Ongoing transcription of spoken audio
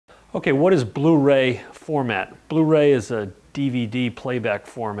Okay, what is Blu-ray format? Blu-ray is a DVD playback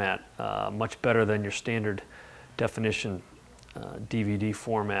format, much better than your standard definition DVD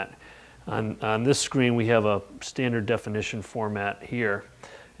format. On this screen we have a standard definition format here,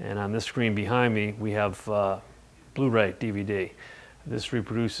 and on this screen behind me we have Blu-ray DVD. This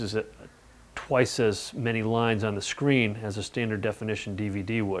reproduces it twice as many lines on the screen as a standard definition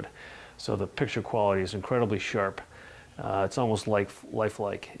DVD would. So the picture quality is incredibly sharp. It's almost like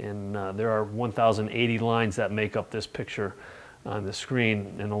lifelike, and there are 1,080 lines that make up this picture on the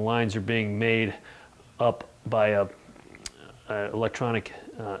screen, and the lines are being made up by a electronic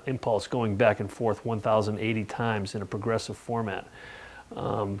impulse going back and forth 1,080 times in a progressive format,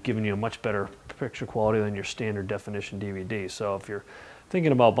 giving you a much better picture quality than your standard definition DVD. So if you're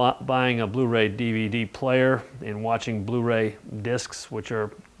thinking about buying a Blu-ray DVD player and watching Blu-ray discs, which are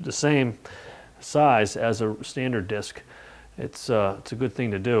the same size as a standard disc, it's a good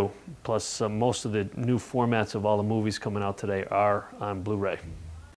thing to do. Plus, most of the new formats of all the movies coming out today are on Blu-ray.